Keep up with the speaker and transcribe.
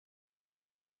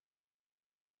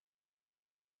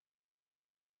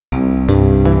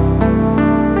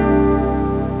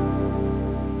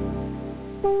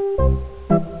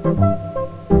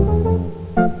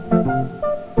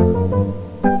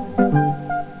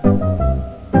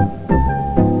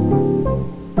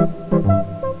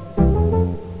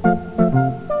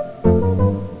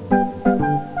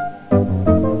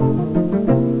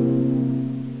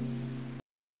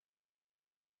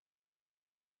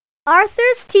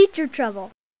Teacher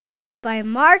Trouble by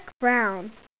Mark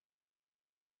Brown.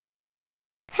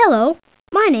 Hello,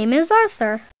 my name is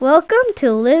Arthur. Welcome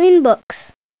to Living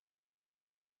Books.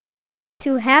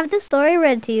 To have the story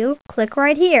read to you, click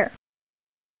right here.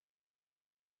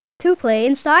 To play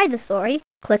inside the story,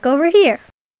 click over here.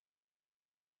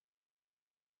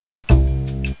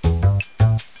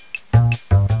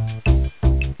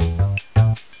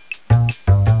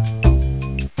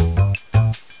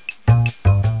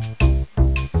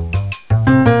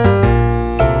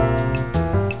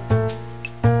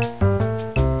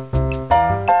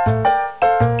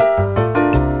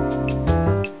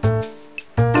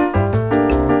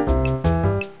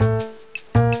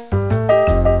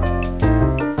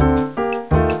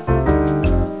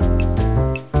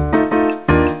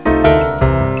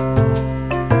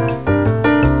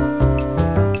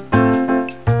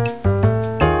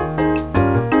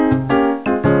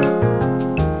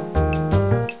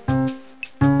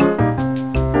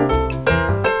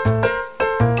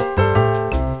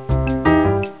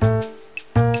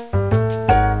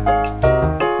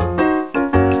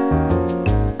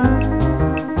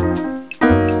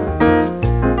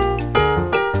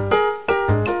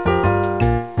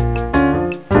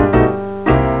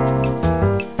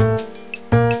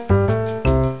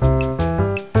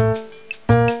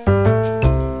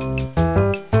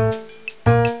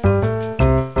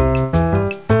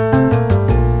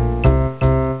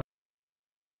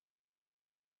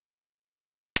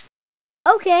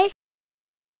 Okay.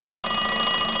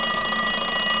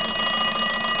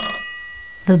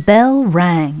 The bell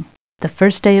rang. The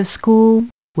first day of school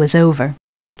was over.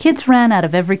 Kids ran out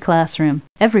of every classroom,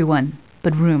 everyone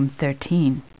but room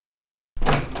 13.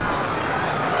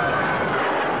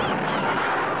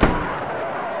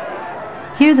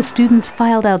 Here the students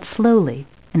filed out slowly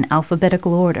in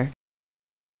alphabetical order.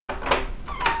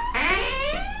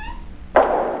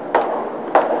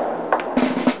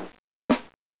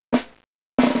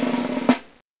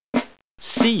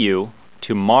 See you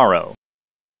tomorrow,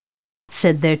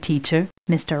 said their teacher,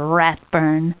 Mr.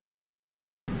 Ratburn.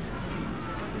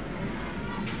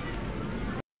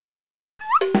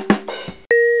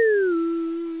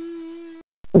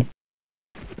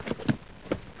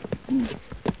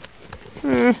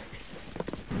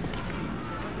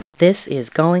 This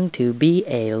is going to be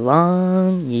a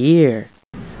long year.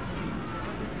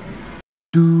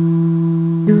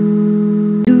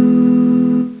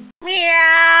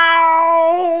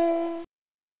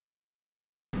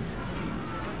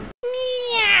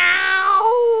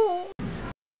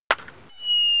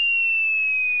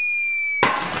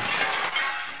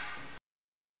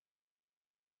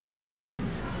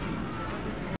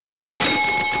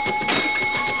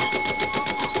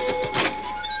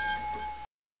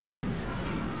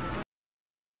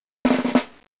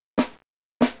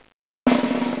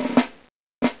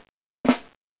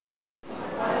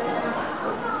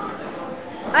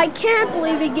 I can't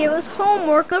believe he gave us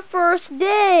homework the first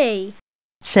day,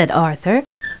 said Arthur.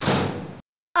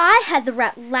 I had the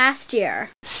rat last year,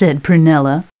 said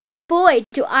Prunella. Boy,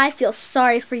 do I feel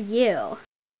sorry for you.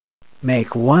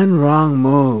 Make one wrong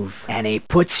move, and he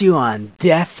puts you on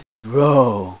death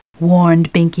row,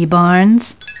 warned Binky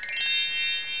Barnes.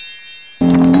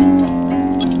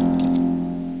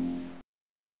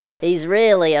 He's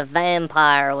really a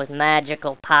vampire with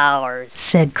magical powers,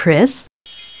 said Chris.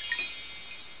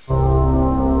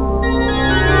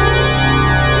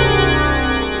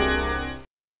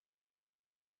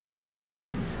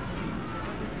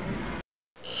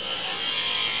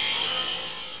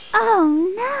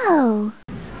 Oh no!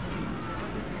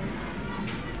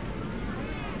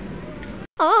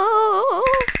 Oh!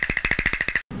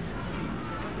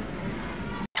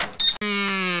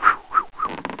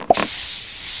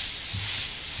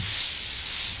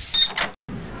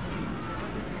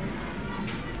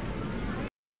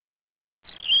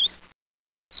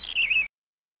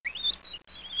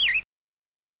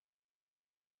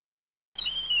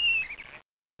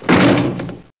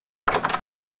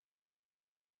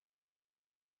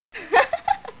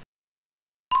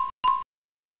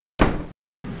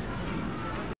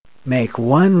 Make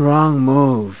one wrong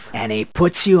move, and he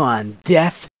puts you on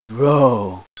death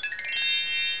row.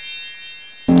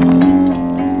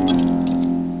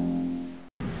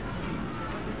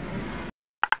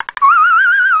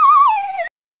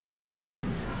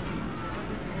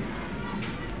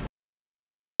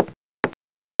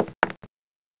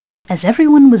 As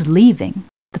everyone was leaving,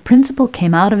 the principal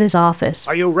came out of his office.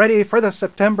 Are you ready for the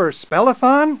September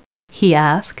Spellathon? He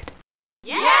asked.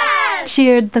 Yes!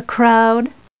 Cheered the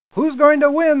crowd. Who's going to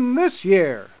win this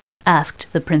year? Asked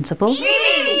the principal.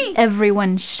 Me!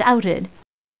 Everyone shouted.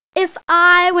 If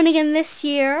I win again this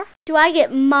year, do I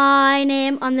get my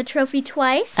name on the trophy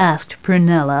twice? asked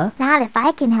Prunella, Not if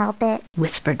I can help it.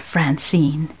 whispered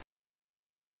Francine.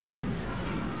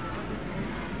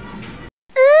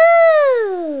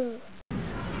 Ooh!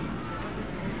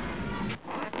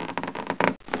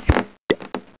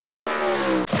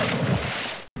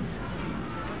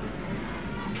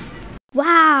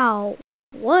 Wow!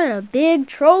 What a big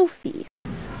trophy!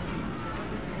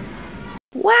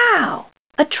 Wow!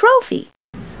 A trophy!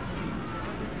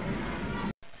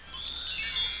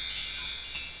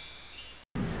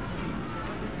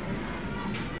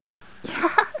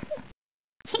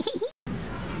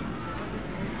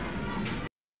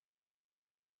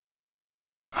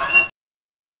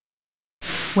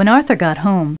 When Arthur got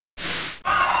home,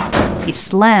 he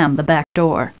slammed the back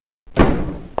door.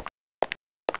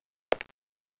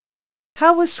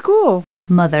 How was school?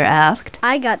 Mother asked,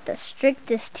 I got the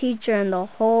strictest teacher in the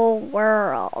whole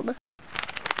world.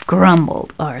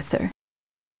 grumbled Arthur.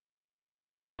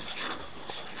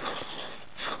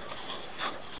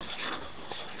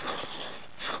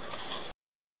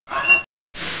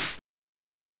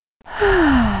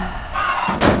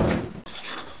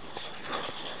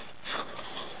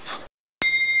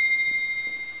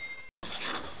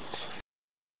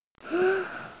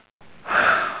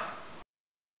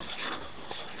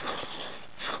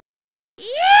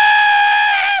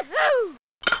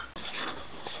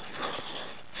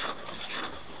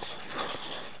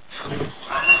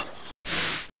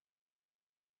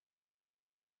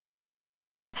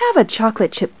 Have a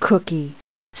chocolate chip cookie.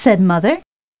 Said Mother.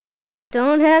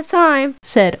 Don't have time.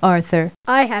 Said Arthur.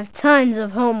 I have tons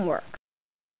of homework.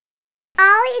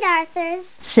 I'll eat Arthur's.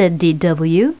 Said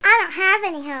D.W. I don't have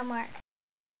any homework.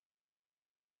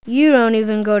 You don't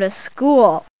even go to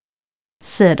school.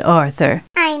 Said Arthur.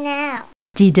 I know.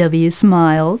 D.W.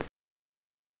 smiled.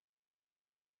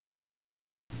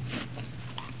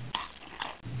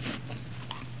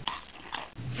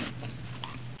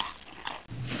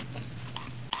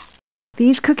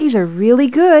 These cookies are really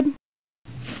good.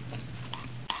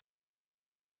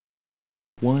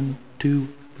 1, 2,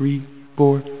 3,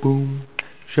 4, boom,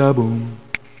 shaboom,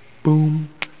 boom,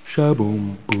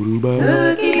 shaboom,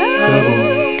 boo-doo-ba,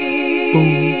 shaboom,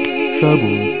 boom,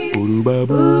 shaboom, boo-doo-ba,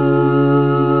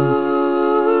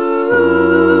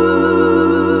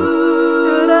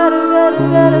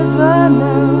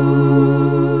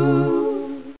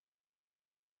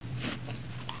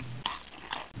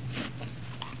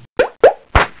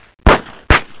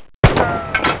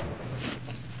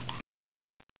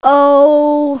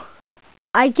 Oh,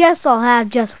 I guess I'll have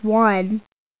just one.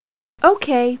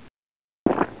 Okay.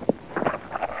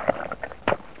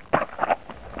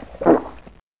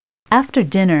 After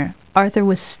dinner, Arthur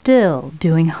was still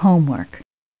doing homework.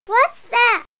 What's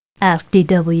that? Asked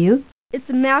D.W. It's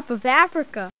a map of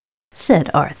Africa. Said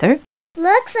Arthur.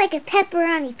 Looks like a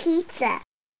pepperoni pizza.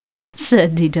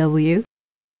 Said D.W.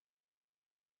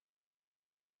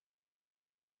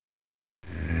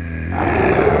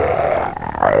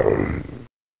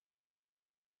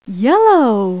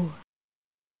 Yellow.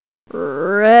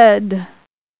 Red.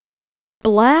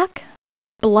 Black.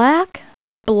 Black.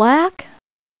 Black.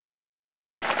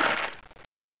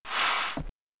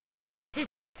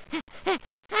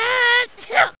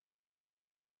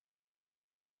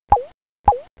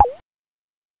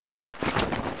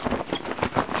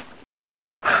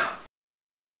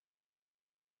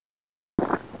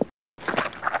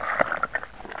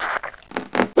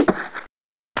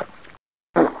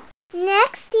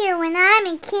 Next year, when I'm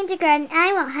in kindergarten,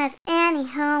 I won't have any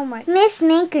homework. Miss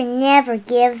Minker never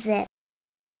gives it.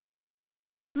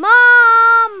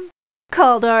 Mom!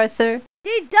 Called Arthur.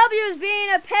 DW's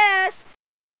being a pest.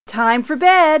 Time for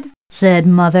bed. Said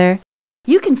Mother.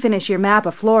 You can finish your map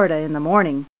of Florida in the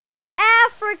morning.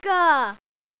 Africa!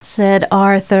 Said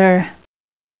Arthur.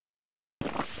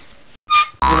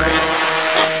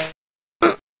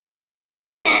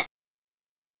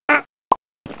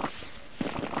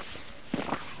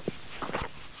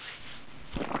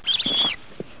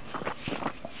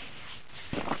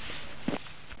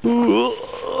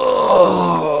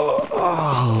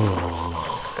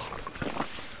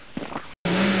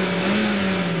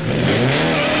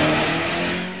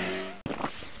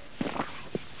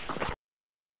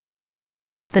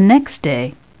 The next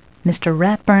day, Mr.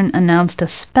 Ratburn announced a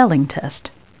spelling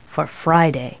test for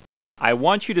Friday. I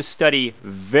want you to study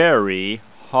very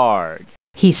hard.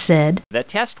 He said. The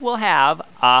test will have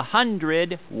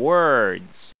 100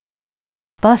 words.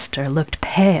 Buster looked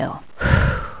pale.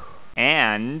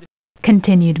 And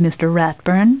Continued Mr.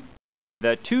 Ratburn.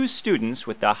 the 2 students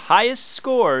with the highest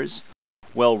scores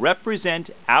will represent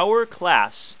our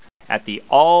class at the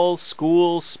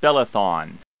all-school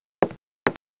spellathon.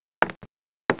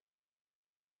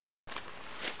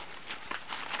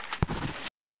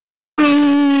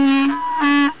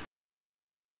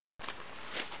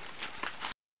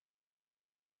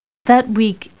 That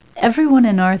week, everyone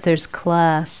in Arthur's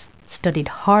class studied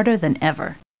harder than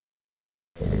ever.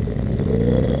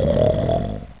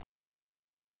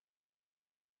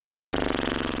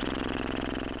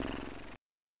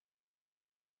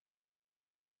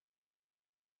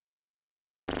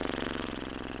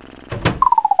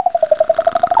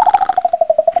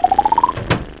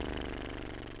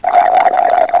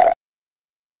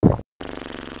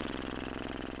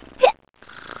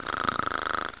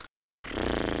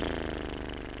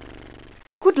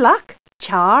 Good luck,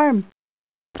 charm.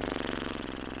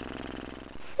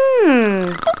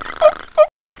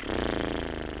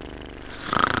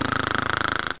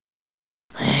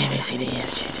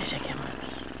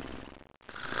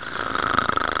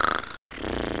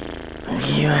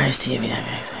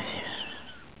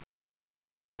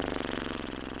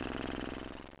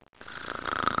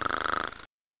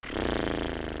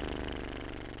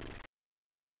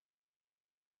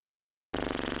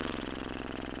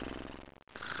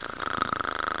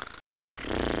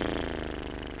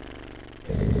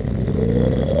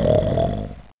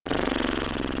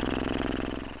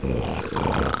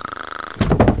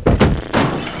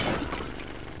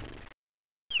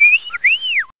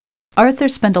 Arthur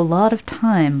spent a lot of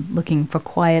time looking for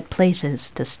quiet places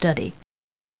to study.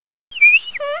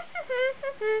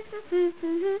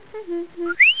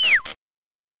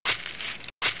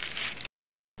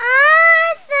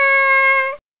 Arthur!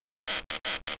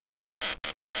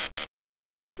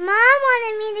 Mom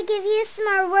wanted me to give you some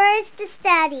more words to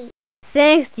study.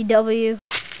 Thanks, DW.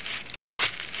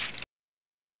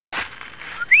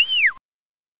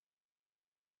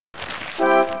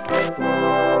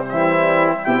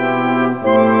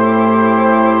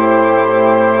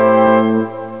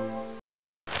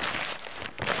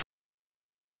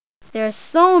 There's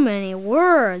so many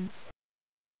words.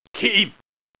 Keep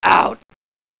out!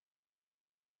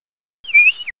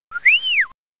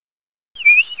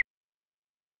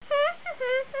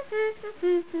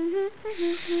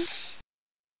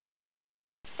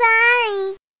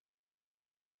 Sorry.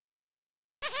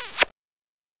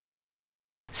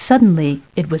 Suddenly,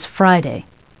 it was Friday,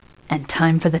 and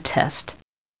time for the test.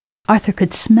 Arthur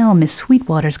could smell Miss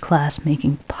Sweetwater's class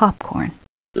making popcorn.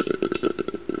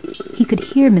 He could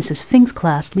hear Mrs. Fink's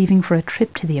class leaving for a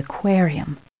trip to the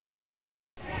aquarium.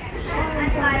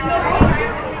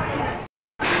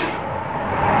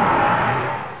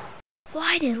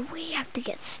 Why did we have to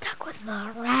get stuck with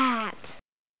the rats?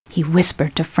 He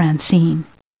whispered to Francine.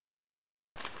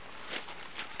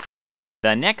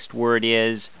 The next word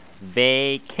is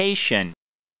vacation.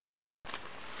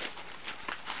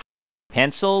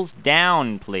 Pencils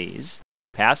down, please.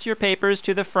 Pass your papers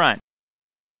to the front.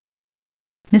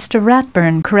 Mr.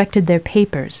 Ratburn corrected their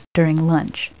papers during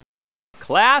lunch.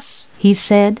 Class, He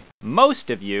said, most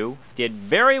of you did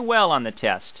very well on the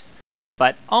test,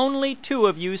 but only 2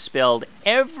 of you spelled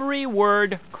every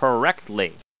word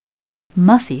correctly.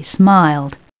 Muffy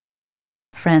smiled.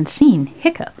 Francine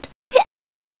hiccuped.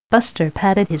 Buster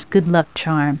patted his good luck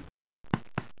charm.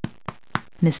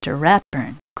 Mr.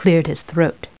 Ratburn cleared his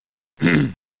throat.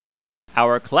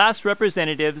 Our class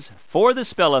representatives for the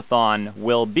spellathon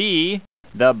will be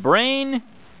the Brain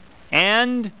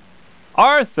and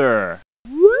Arthur.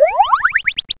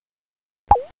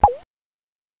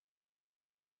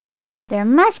 There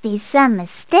must be some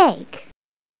mistake.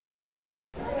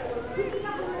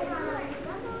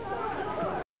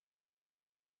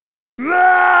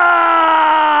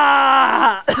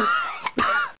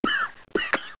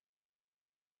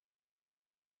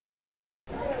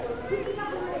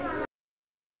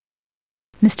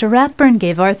 Mr. Ratburn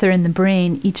gave Arthur and the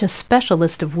Brain each a special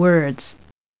list of words.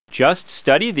 Just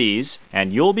study these,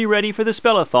 and you'll be ready for the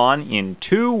spellathon in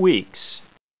 2 weeks.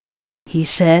 He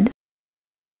said,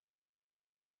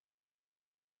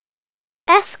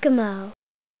 Eskimo.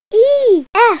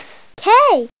 E-S-K-I-M-O.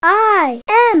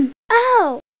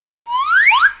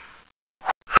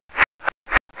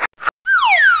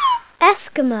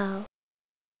 Eskimo.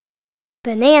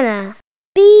 Banana.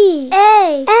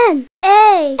 B-A-N-A-N-A.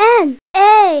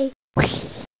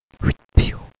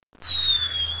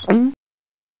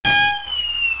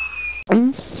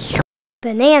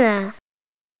 Banana.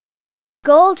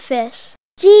 Goldfish.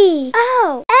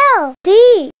 G-O-L-D-F-I-S-H.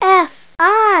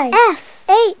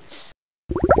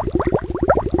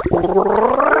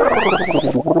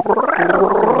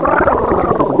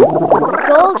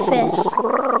 Goldfish.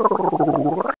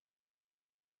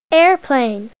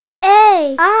 Airplane.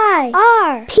 A B-I-R-P-L-A-N-E.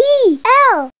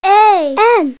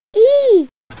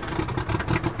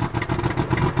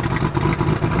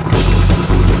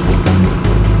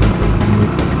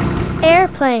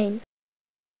 Airplane.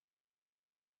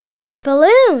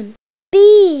 Balloon.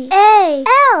 B-A-L-L-O-O-N.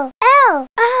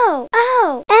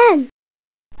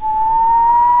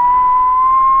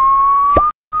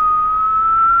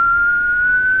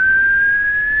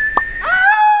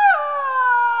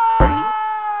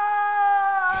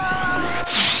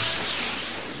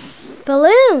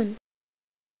 Balloon.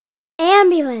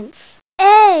 Ambulance.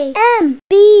 A-M-B-U-L-A-N-C-E.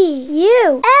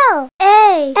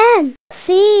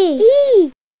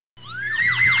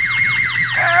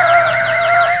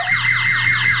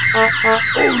 Oh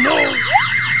no!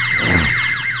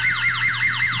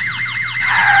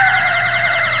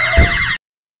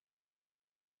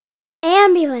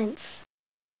 Ambulance.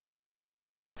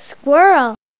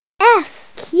 Squirrel.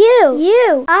 S-Q-U-I-R-R-E-L.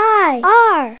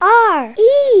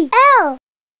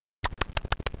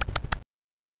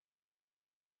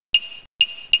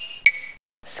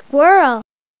 Squirrel.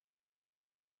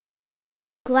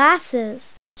 Glasses.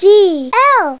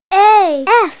 G-L-A-S-S-E-S.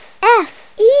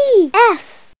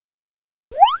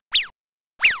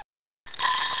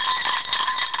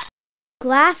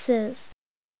 Glasses.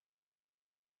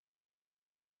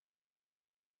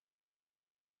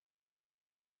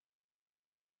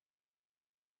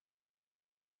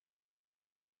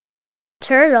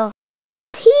 Turtle.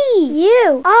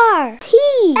 T-U-R-T-L-E-E.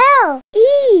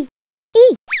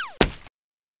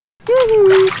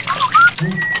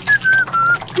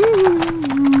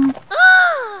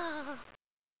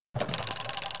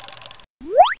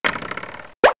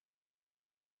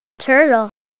 Turtle.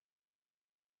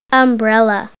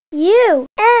 Umbrella.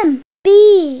 U-M-B-R-E-L-L-A.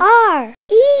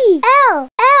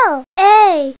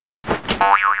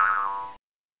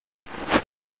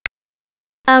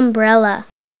 Umbrella.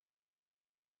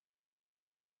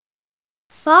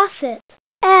 Faucet.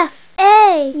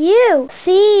 F-A-U-C-E-T.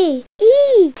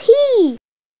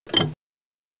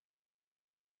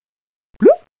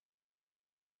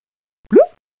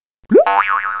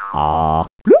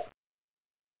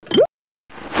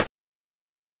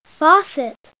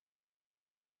 Faucet.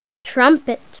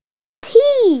 Trumpet.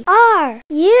 T-R-U-M-P-E-T.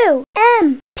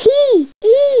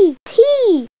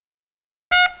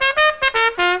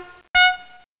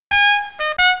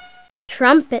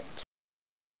 Trumpet.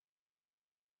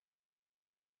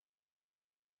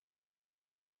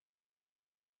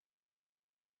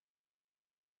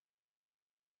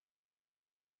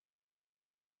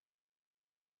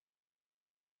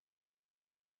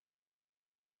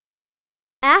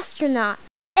 Astronaut.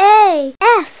 A-S-T-R-O-N-A-U-T.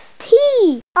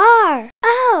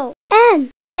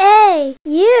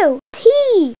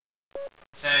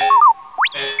 Say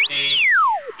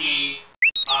 50-E-R-22.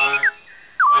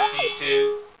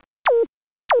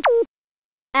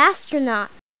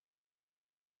 Astronaut.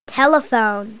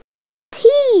 Telephone.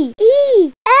 T-E-L-E-P-H-O-N-E.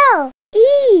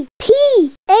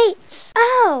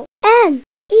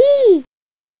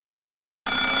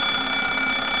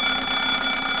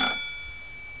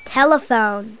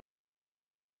 Telephone.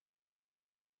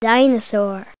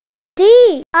 Dinosaur.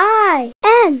 D-I-N-O-S-A-U-R.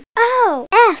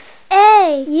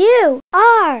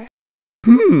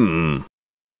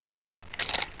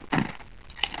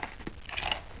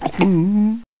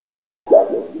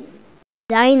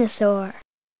 Dinosaur.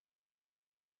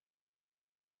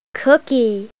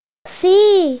 Cookie.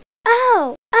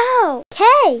 C-O-O-K-I-E.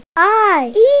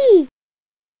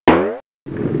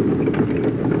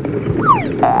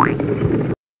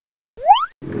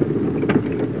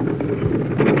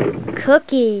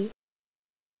 Cookie.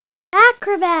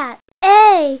 Acrobat.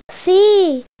 A-C-R-O-B-A-T.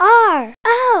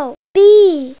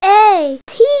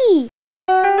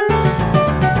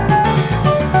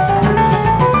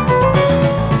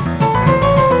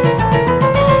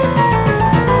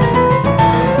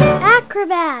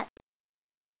 Acrobat.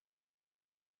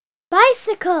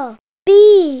 Bicycle.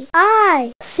 B-I-C-Y-C-L-E.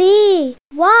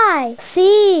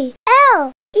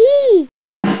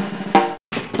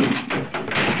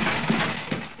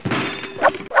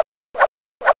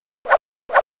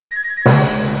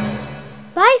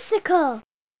 Bicycle.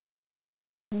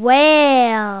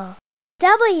 Whale.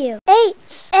 W-H-A-L-E.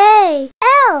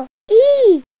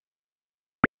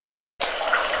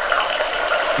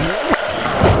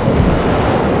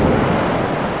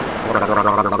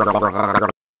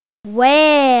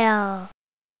 Whale.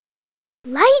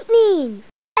 Lightning.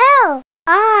 L-I-G-H-T-N-I-N-G.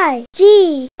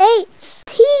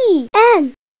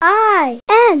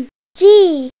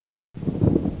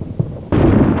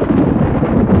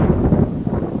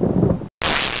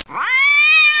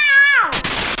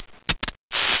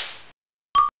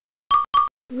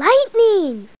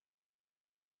 Lightning.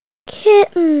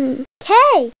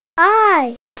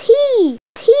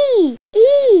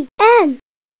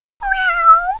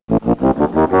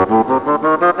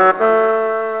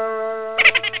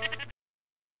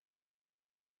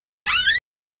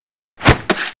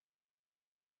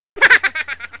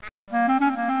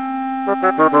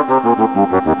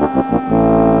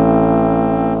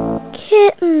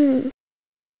 Kitten.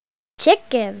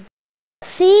 Chicken.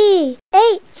 C-H-I-C-K-E-N.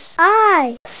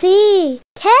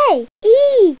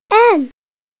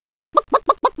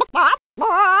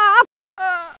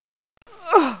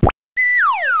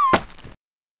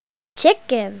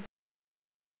 Chicken.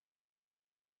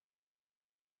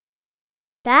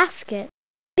 Basket.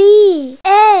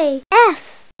 B-A-S-K-E-T.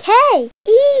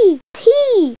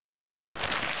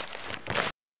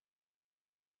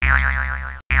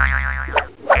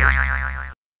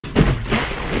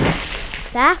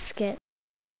 Basket.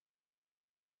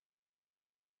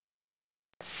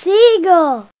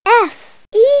 Seagull.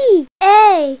 S-E-A-G-U-L-L.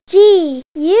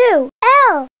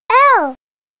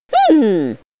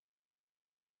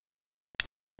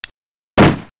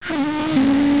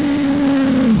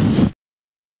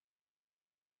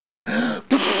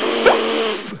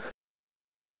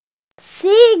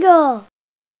 Seagull.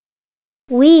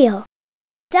 Wheel.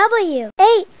 W-H-E-E-L.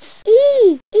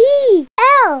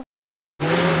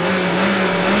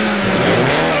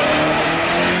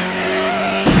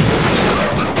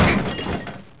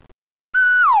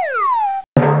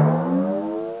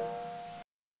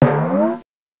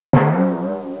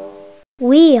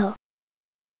 Wheel.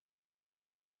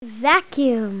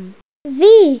 Vacuum.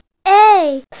 V-A-C-U-U-M.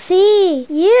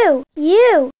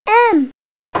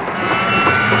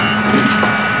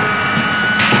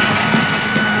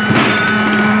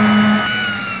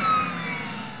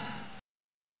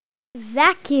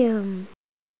 Vacuum.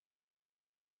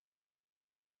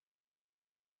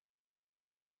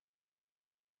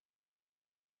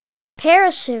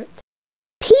 Parachute.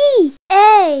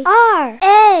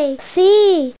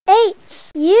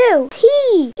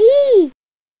 P-A-R-A-C-H-U-T-E.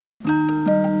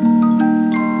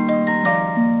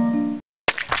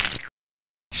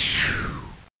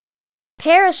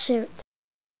 Parachute.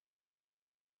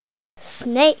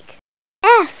 Snake.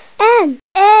 S-N-A-K-E.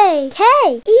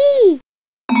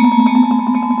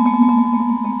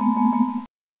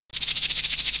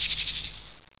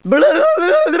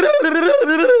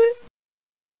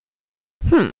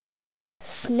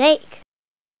 Snake.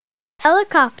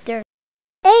 Helicopter.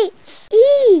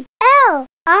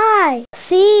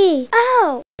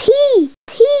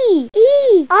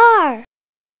 H-E-L-I-C-O-P-T-E-R.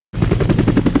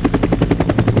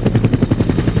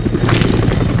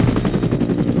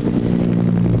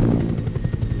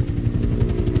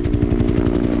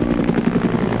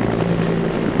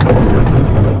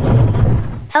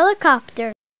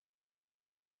 Helicopter.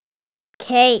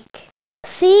 Cake.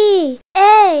 C-A-K-E.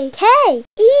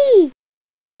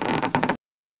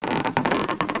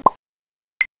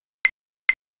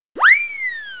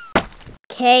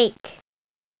 Cake.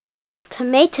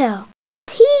 Tomato.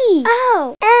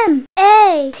 T-O-M-A-T-O.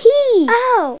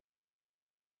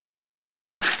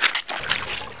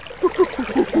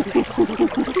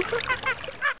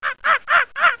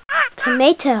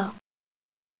 Tomato.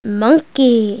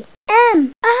 Monkey.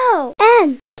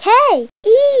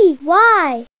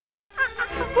 M-O-N-K-E-Y.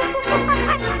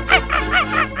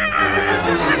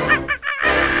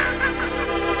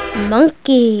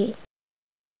 Monkey.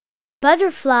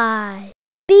 Butterfly.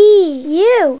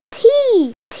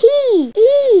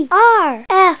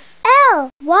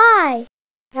 B-U-T-T-E-R-F-L-Y.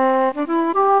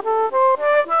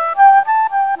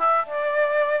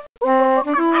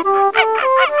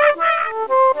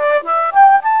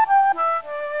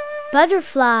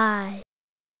 Butterfly.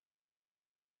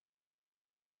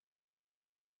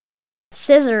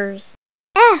 Scissors.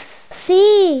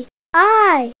 S-C-I-S-S-O-R-S.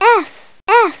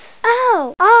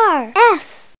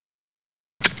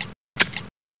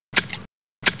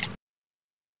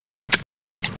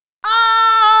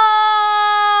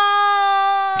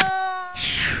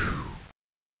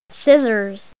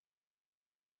 Scissors.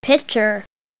 Pitcher.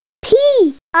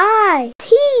 P-I-T-C-H-E-R.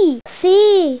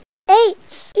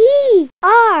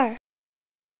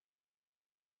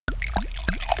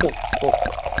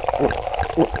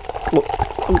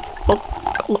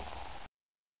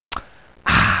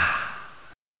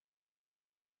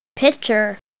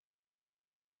 Pitcher.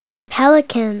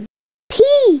 Pelican.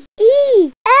 P-E-L-I-C-A-N.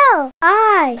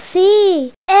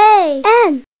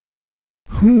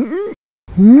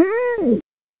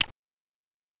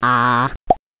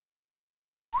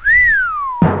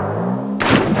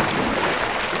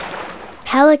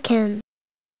 Pelican.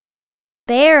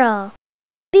 Barrel.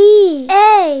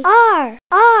 B-A-R-R-E-L.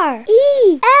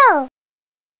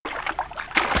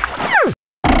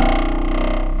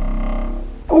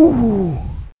 Ooh.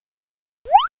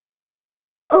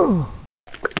 Oh.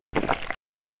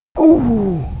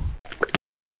 Ooh.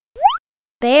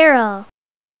 Barrel.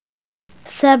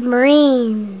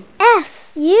 Submarine.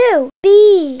 S-U-B-M-A-R-I-N-E.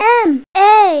 Submarine.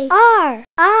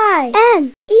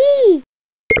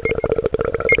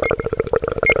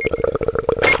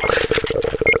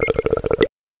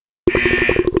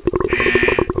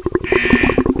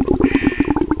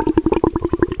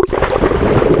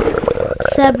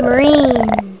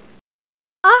 Submarine.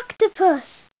 Octopus.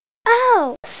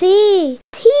 Octopus.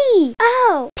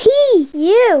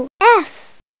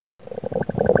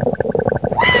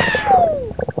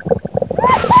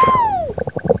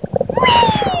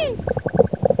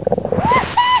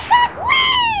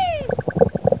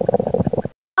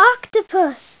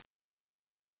 Octopus.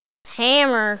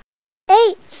 Hammer.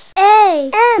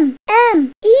 Hammer.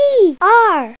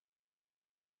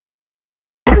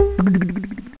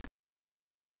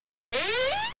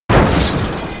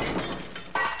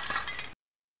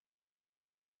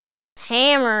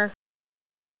 Hammer.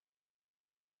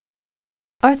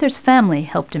 Arthur's family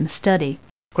helped him study.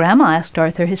 Grandma asked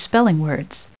Arthur his spelling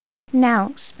words.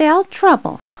 Now spell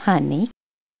trouble, honey.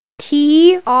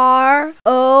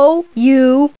 Trouble.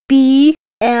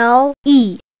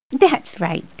 That's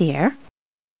right, dear.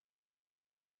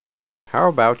 How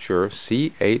about your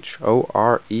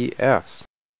CHORES?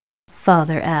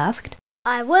 Father asked.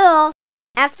 I will,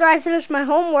 after I finish my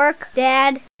homework,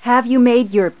 Dad. Have you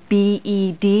made your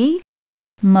BED?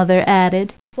 Mother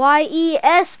added.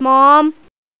 YES, Mom.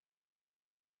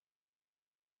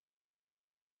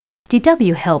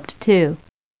 DW helped too.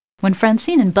 When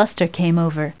Francine and Buster came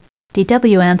over,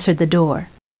 DW answered the door.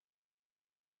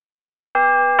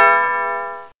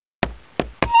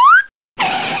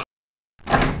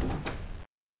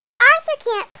 Arthur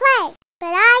can't play,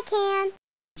 but I can.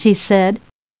 She said.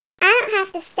 I don't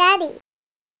have to study.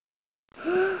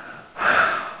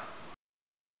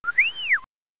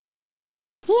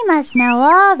 He must know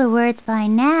all the words by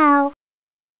now.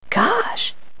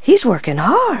 Gosh, he's working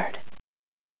hard.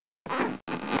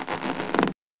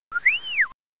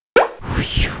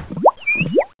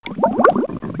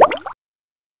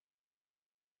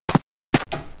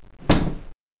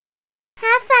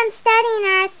 Have fun studying,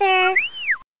 Arthur.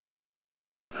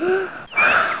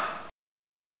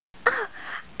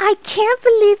 I can't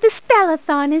believe the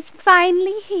spellathon is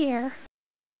finally here,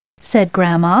 said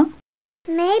Grandma.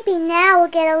 Maybe now we'll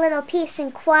get a little peace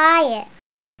and quiet.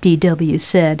 DW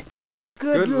said.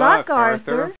 Good luck,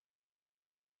 Arthur.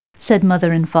 Said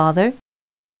Mother and Father.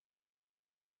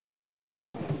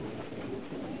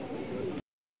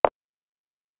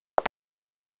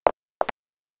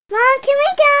 Mom, can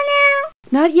we go now?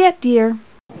 Not yet, dear.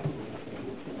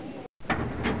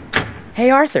 Hey,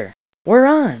 Arthur, we're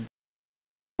on.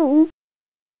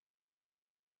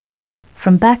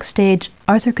 From backstage,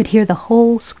 Arthur could hear the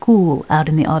whole school out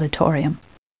in the auditorium.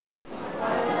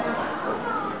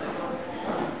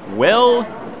 Well,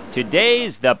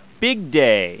 today's the big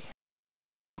day,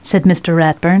 said Mr.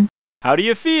 Ratburn. How do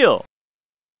you feel?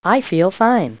 I feel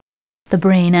fine. The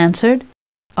brain answered.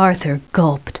 Arthur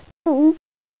gulped.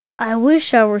 I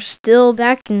wish I were still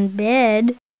back in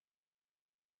bed.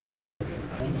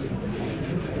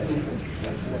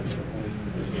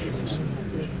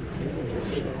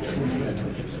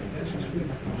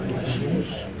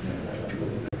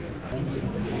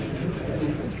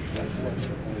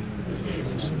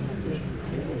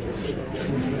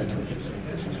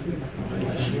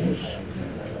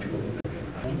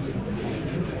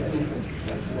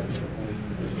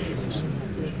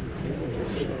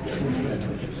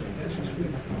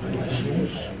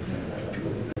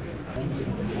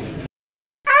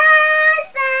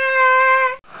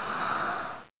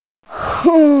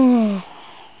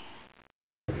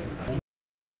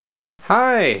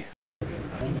 Hi.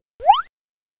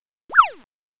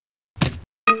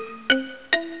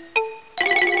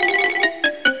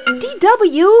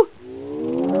 DW!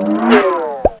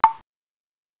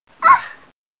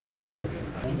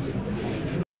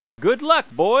 Good luck,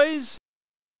 boys.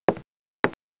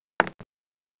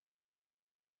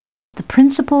 The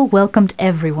principal welcomed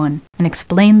everyone and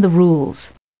explained the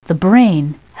rules. The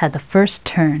brain had the first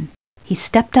turn. He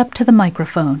stepped up to the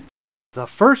microphone. The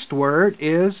first word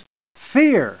is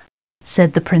fear,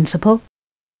 said the principal.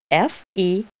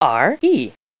 FERE,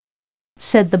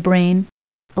 said the brain,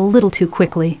 a little too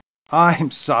quickly.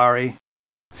 I'm sorry.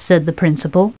 Said the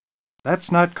principal.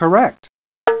 That's not correct.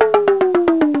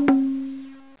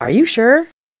 Are you sure?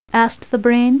 Asked the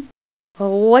brain.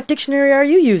 What dictionary are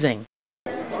you using?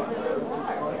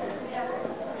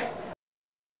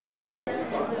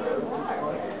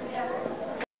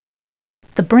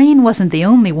 The brain wasn't the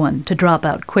only one to drop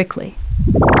out quickly.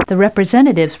 The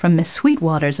representatives from Miss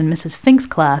Sweetwater's and Mrs. Fink's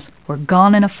class were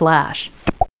gone in a flash.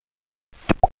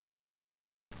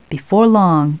 Before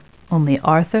long, only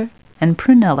Arthur and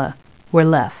Prunella were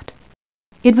left.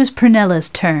 It was Prunella's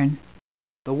turn.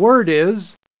 The word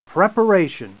is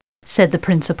preparation, said the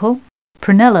principal.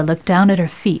 Prunella looked down at her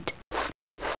feet.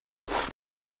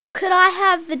 Could I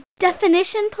have the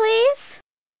definition, please?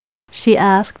 She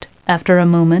asked after a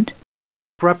moment.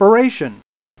 Preparation,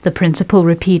 The principal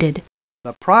repeated.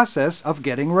 the process of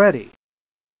getting ready.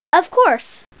 Of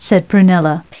course. Said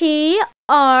Prunella. P-R-E-P...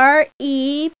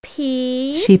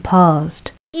 She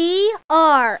paused. E-R-A-T-I-O-N.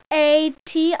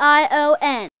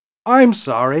 I'm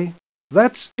sorry,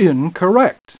 that's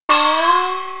incorrect.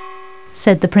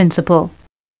 Said the principal.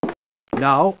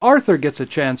 Now Arthur gets a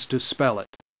chance to spell it.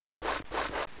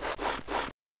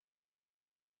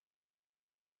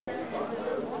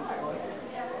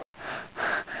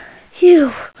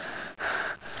 Phew.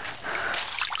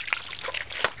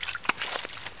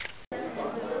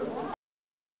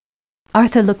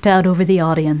 Arthur looked out over the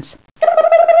audience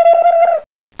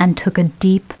and took a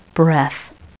deep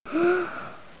breath.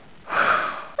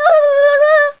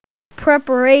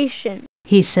 Preparation,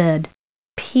 He said.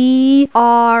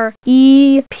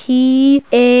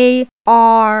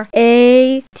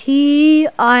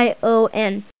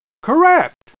 P-R-E-P-A-R-A-T-I-O-N.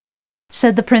 Correct!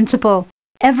 Said the principal.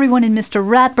 Everyone in Mr.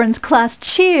 Ratburn's class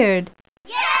cheered.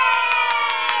 Yay!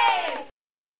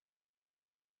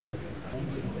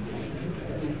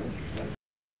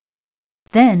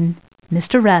 Then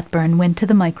Mr. Ratburn went to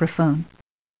the microphone.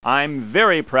 I'm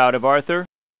very proud of Arthur.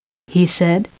 He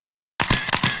said.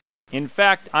 In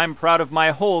fact, I'm proud of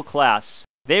my whole class.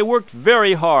 They worked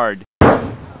very hard.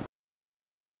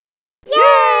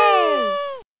 Yay!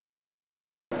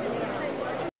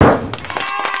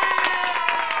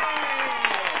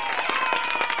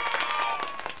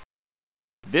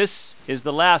 This is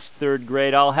the last third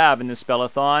grade I'll have in the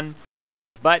Spellathon.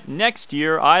 But next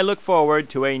year I look forward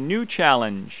to a new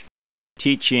challenge,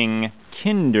 teaching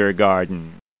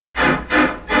kindergarten.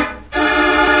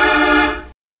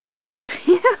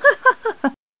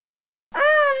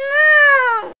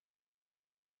 Oh no!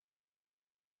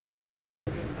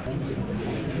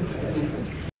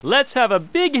 Let's have a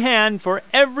big hand for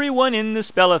everyone in the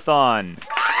Spellathon.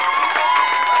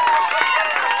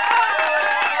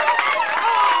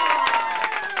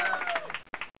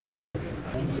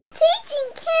 Teaching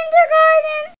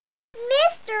kindergarten?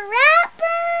 Mr.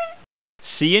 Ratburn?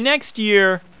 See you next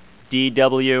year,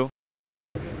 DW.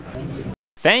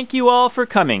 Thank you all for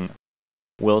coming.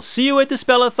 We'll see you at the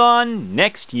Spellathon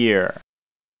next year.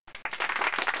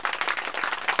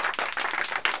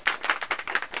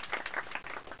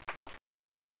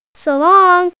 So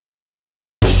long.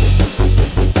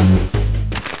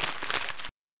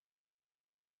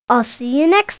 I'll see you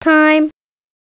next time.